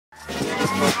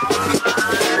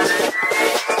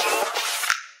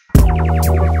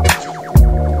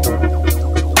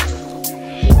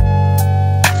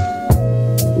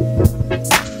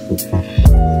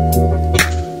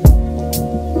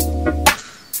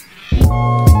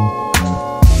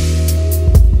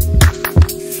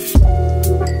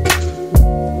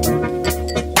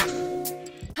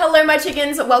My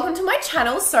chickens, welcome to my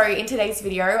channel. So in today's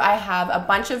video I have a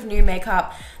bunch of new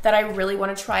makeup that I really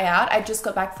want to try out. I just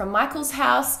got back from Michael's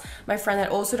house, my friend that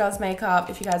also does makeup,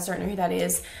 if you guys don't know who that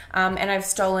is, and I've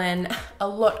stolen a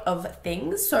lot of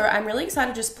things, so I'm really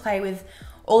excited to just play with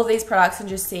all of these products and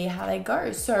just see how they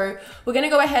go. So we're gonna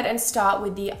go ahead and start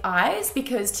with the eyes,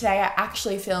 because today I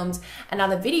actually filmed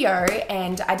another video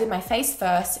and I did my face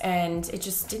first and it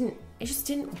just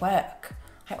didn't work.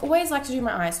 I always like to do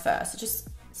my eyes first. It's just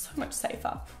so much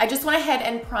safer. I just went ahead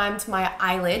and primed my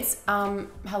eyelids.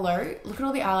 Hello, look at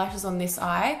all the eyelashes on this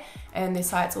eye, and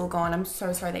this eye, it's all gone. I'm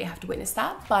so sorry that you have to witness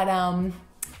that, but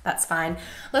that's fine.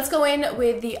 Let's go in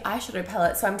with the eyeshadow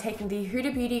palette. So I'm taking the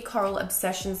Huda Beauty Coral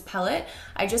Obsessions palette.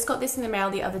 I just got this in the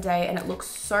mail the other day and it looks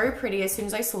so pretty. As soon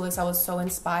as I saw this, I was so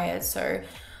inspired. So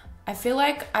I feel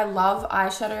like I love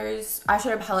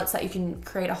eyeshadow palettes that you can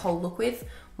create a whole look with,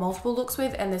 multiple looks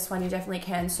with, and this one you definitely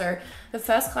can. So the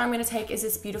first color I'm going to take is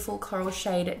this beautiful coral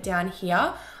shade down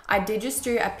here. I did just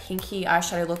do a pinky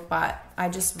eyeshadow look, but I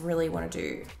just really want to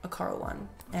do a coral one,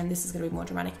 and this is going to be more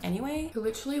dramatic anyway. I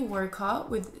literally woke up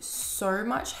with so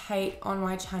much hate on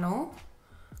my channel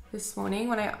this morning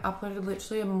when I uploaded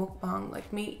literally a mukbang,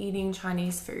 like me eating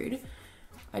Chinese food.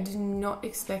 I did not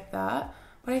expect that,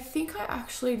 but I think I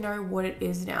actually know what it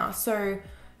is now. So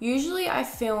usually I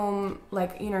film,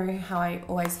 like, you know how I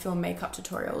always film makeup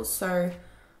tutorials. So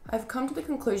I've come to the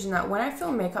conclusion that when I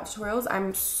film makeup tutorials,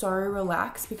 I'm so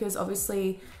relaxed, because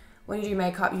obviously when you do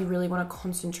makeup, you really want to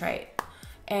concentrate.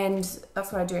 And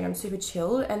that's what I do, and I'm super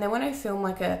chilled. And then when I film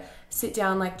like a sit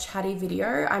down, like chatty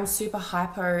video, I'm super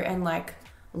hyper and like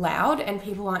loud, and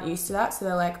people aren't used to that. So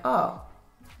they're like, oh,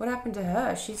 what happened to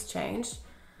her? She's changed.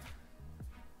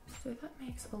 So that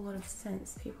makes a lot of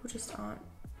sense. People just aren't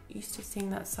used to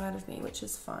seeing that side of me, which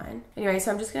is fine. Anyway,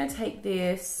 so I'm just gonna take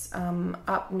this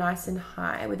up nice and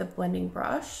high with a blending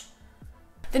brush.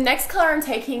 The next color I'm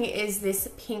taking is this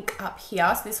pink up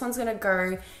here. So this one's gonna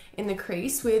go in the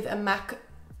crease with a MAC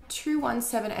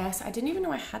 217S. I didn't even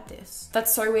know I had this.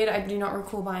 That's so weird. I do not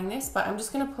recall buying this, but I'm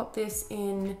just gonna pop this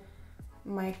in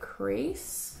my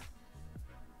crease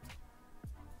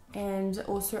and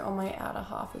also on my outer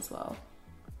half as well.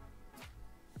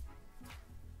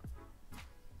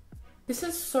 This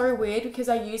is so weird because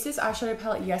I used this eyeshadow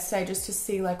palette yesterday just to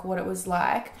see like what it was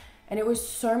like, and it was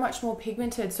so much more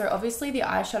pigmented. So obviously the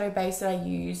eyeshadow base that I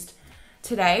used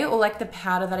today, or like the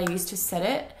powder that I used to set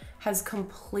it, has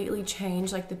completely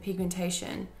changed like the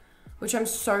pigmentation, which I'm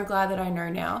so glad that I know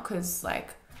now, because like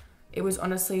it was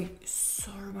honestly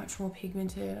so much more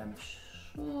pigmented. I'm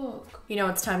shook. You know,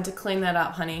 it's time to clean that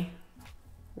up, honey.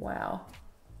 Wow,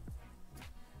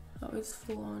 that was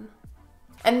full on.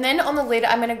 And then on the lid,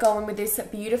 I'm gonna go in with this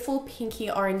beautiful pinky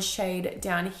orange shade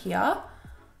down here.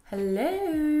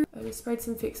 Hello. I just sprayed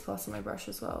some Fix Plus on my brush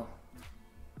as well.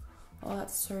 Oh,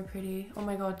 that's so pretty. Oh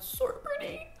my God, so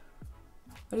pretty.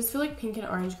 I just feel like pink and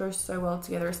orange go so well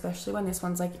together, especially when this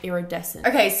one's like iridescent.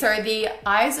 Okay, so the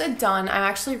eyes are done. I'm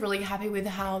actually really happy with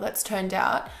how that's turned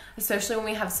out, especially when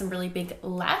we have some really big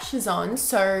lashes on.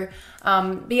 So,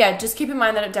 but yeah, just keep in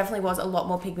mind that it definitely was a lot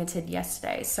more pigmented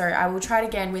yesterday. So I will try it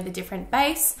again with a different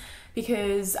base,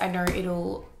 because I know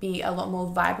it'll be a lot more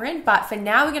vibrant. But for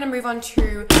now, we're gonna move on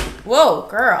to, whoa,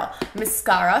 girl,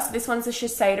 mascara. So this one's the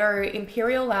Shiseido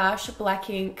Imperial Lash Black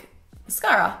Ink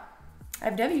Mascara.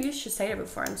 I've never used Shiseido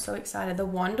before. I'm so excited. The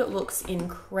wand looks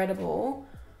incredible.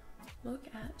 Look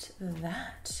at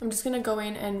that. I'm just gonna go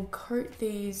in and coat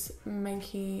these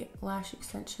Manky lash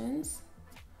extensions.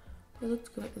 They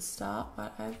looked good at the start,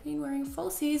 but I've been wearing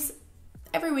falsies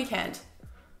every weekend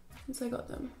since I got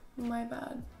them. My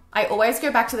bad. I always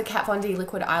go back to the Kat Von D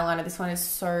liquid eyeliner. This one is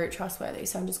so trustworthy.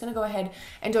 So I'm just gonna go ahead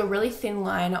and do a really thin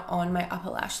line on my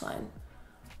upper lash line.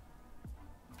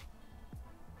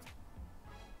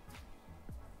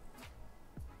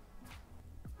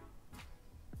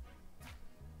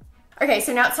 Okay,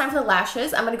 so now it's time for the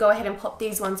lashes. I'm gonna go ahead and pop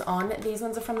these ones on. These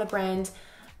ones are from the brand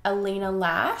Alina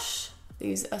Lash.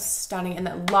 These are stunning, and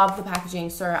I love the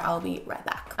packaging, so I'll be right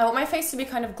back. I want my face to be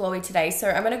kind of glowy today, so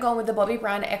I'm gonna go in with the Bobbi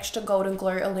Brown Extra Golden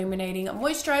Glow Illuminating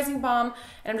Moisturizing Balm,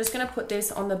 and I'm just gonna put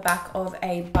this on the back of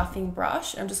a buffing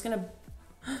brush. I'm just gonna...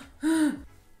 And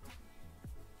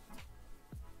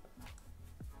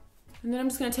then I'm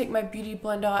just gonna take my beauty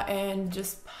blender and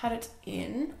just pat it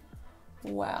in.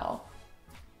 Wow.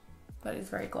 That is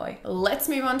very glowy. Let's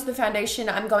move on to the foundation.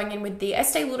 I'm going in with the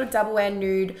Estee Lauder Double Wear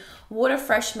Nude Water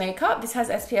Fresh Makeup. This has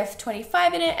SPF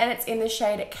 25 in it and it's in the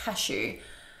shade Cashew.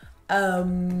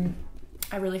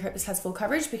 I really hope this has full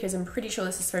coverage because I'm pretty sure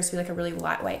this is supposed to be like a really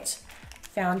lightweight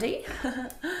foundy.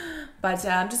 But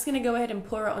I'm just gonna go ahead and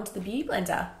pour it onto the beauty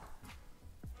blender.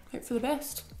 Hope for the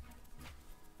best.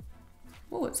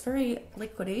 Oh, it's very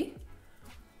liquidy.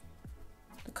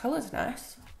 The color's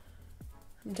nice.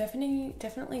 I'm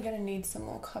definitely gonna need some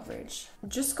more coverage.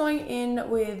 Just going in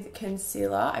with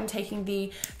concealer. I'm taking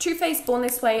the Too Faced Born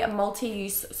This Way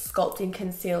Multi-Use Sculpting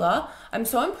Concealer. I'm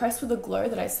so impressed with the glow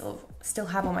that I still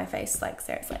have on my face, like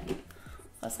seriously.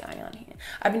 What's going on here?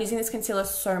 I've been using this concealer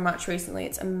so much recently,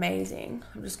 it's amazing.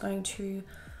 I'm just going to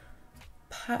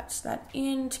pat that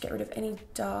in to get rid of any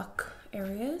dark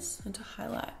areas and to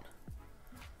highlight.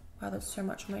 Wow, there's so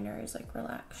much on my nose, like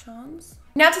relax, Shans.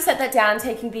 Now to set that down,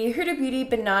 taking the Huda Beauty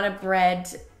Banana Bread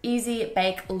Easy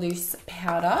Bake Loose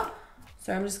Powder.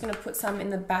 So I'm just gonna put some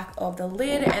in the back of the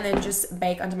lid and then just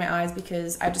bake under my eyes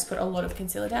because I just put a lot of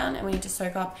concealer down and we need to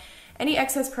soak up any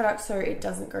excess product so it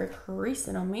doesn't go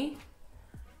creasing on me.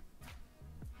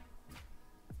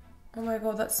 Oh my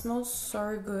god, that smells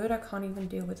so good. I can't even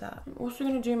deal with that. I'm also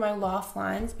gonna do my laugh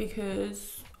lines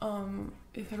because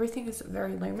if everything is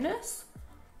very luminous,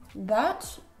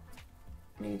 that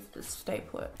needs to stay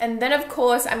put. And then of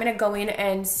course, I'm gonna go in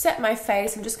and set my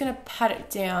face. I'm just gonna pat it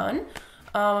down.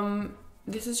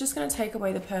 This is just gonna take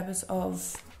away the purpose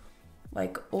of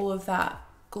like all of that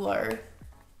glow.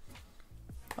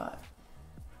 But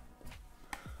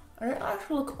I don't like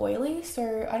to look oily,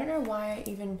 so I don't know why I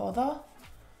even bother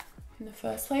in the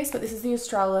first place. But this is the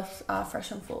Australia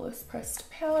Fresh and Flawless Pressed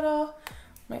Powder,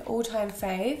 my all-time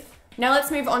fave. Now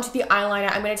let's move on to the eyeliner.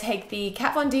 I'm going to take the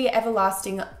Kat Von D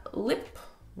Everlasting Lip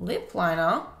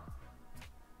Liner.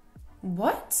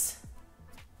 What?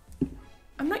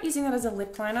 I'm not using that as a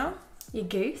lip liner, you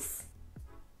goose.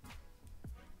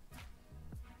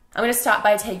 I'm going to start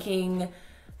by taking,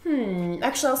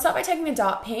 actually I'll start by taking the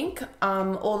dark pink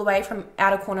all the way from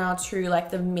outer corner to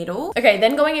like the middle. Okay,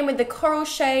 then going in with the coral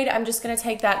shade, I'm just going to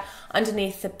take that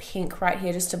underneath the pink right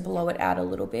here just to blow it out a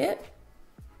little bit.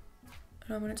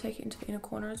 And I'm going to take it into the inner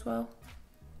corner as well.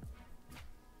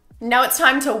 Now it's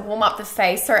time to warm up the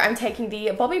face. So I'm taking the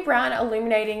Bobbi Brown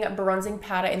Illuminating Bronzing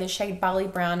Powder in the shade Barley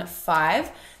Brown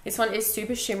 5. This one is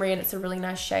super shimmery and it's a really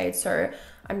nice shade. So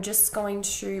I'm just going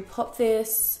to pop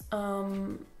this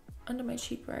under my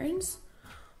cheekbones.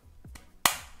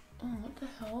 Oh, what the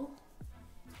hell?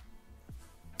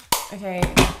 Okay,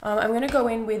 I'm going to go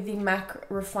in with the MAC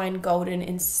Refined Golden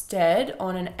instead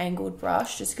on an angled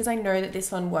brush, just because I know that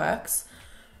this one works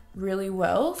really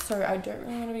well. So I don't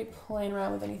really want to be playing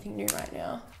around with anything new right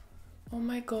now. Oh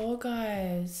my god,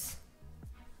 guys.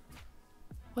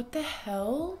 What the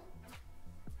hell?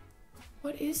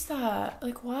 What is that?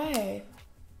 Like, why?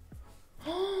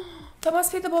 That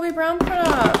must be the Bobbi Brown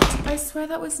product. I swear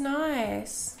that was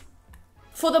nice.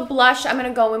 For the blush, I'm going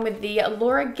to go in with the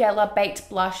Laura Geller Baked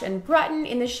Blush and Brighten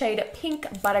in the shade Pink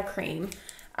Buttercream.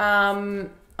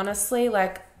 Honestly,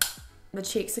 like, the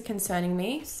cheeks are concerning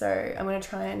me, so I'm going to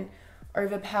try and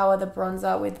overpower the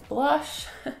bronzer with blush.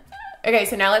 Okay,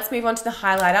 so now let's move on to the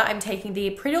highlighter. I'm taking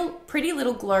the Pretty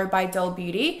Little Glow by Doll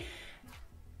Beauty.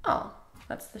 Oh,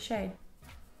 that's the shade.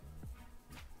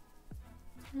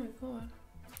 Oh my god.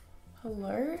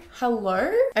 Hello?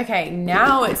 Hello? Okay,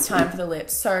 now it's time for the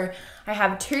lips. So I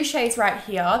have two shades right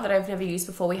here that I've never used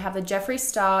before. We have the Jeffree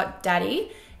Star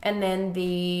Daddy and then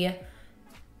the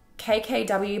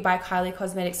KKW by Kylie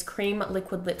Cosmetics Cream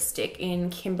Liquid Lipstick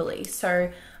in Kimberly.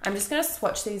 So I'm just going to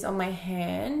swatch these on my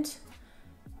hand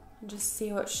and just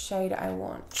see what shade I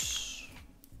want.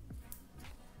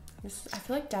 I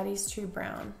feel like Daddy's too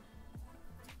brown.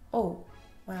 Oh,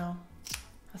 wow.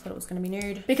 I thought it was going to be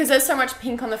nude. Because there's so much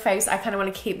pink on the face, I kind of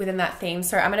want to keep within that theme.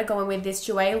 So I'm going to go in with this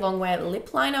Jouer Longwear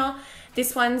Lip Liner.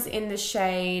 This one's in the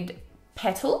shade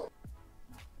Petal.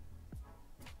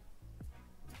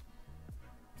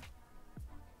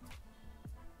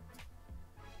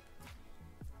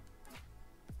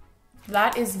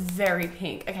 That is very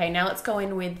pink. Okay, now let's go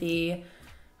in with the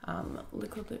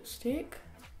liquid lipstick.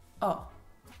 Oh.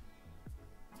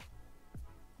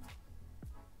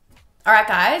 All right,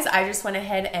 guys, I just went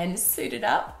ahead and suited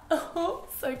up. Oh,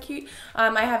 so cute.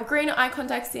 I have green eye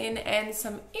contacts in and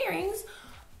some earrings.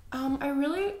 I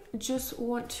really just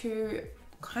want to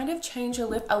kind of change the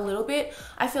lip a little bit.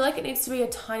 I feel like it needs to be a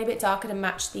tiny bit darker to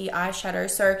match the eyeshadow.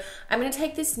 So I'm going to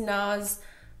take this NARS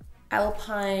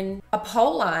Alpine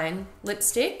Apolline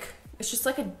lipstick. It's just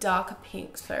like a darker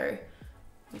pink. So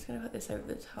I'm just going to put this over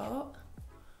the top.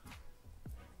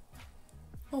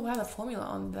 Oh wow, the formula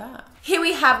on that. Here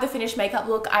we have the finished makeup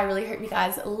look. I really hope you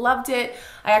guys loved it.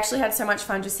 I actually had so much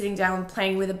fun just sitting down and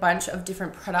playing with a bunch of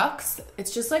different products.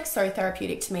 It's just like so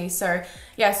therapeutic to me. So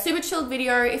yeah, super chilled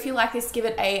video. If you like this, give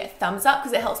it a thumbs up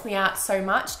because it helps me out so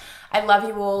much. I love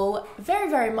you all very,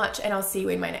 very much, and I'll see you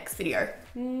in my next video.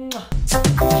 Mwah.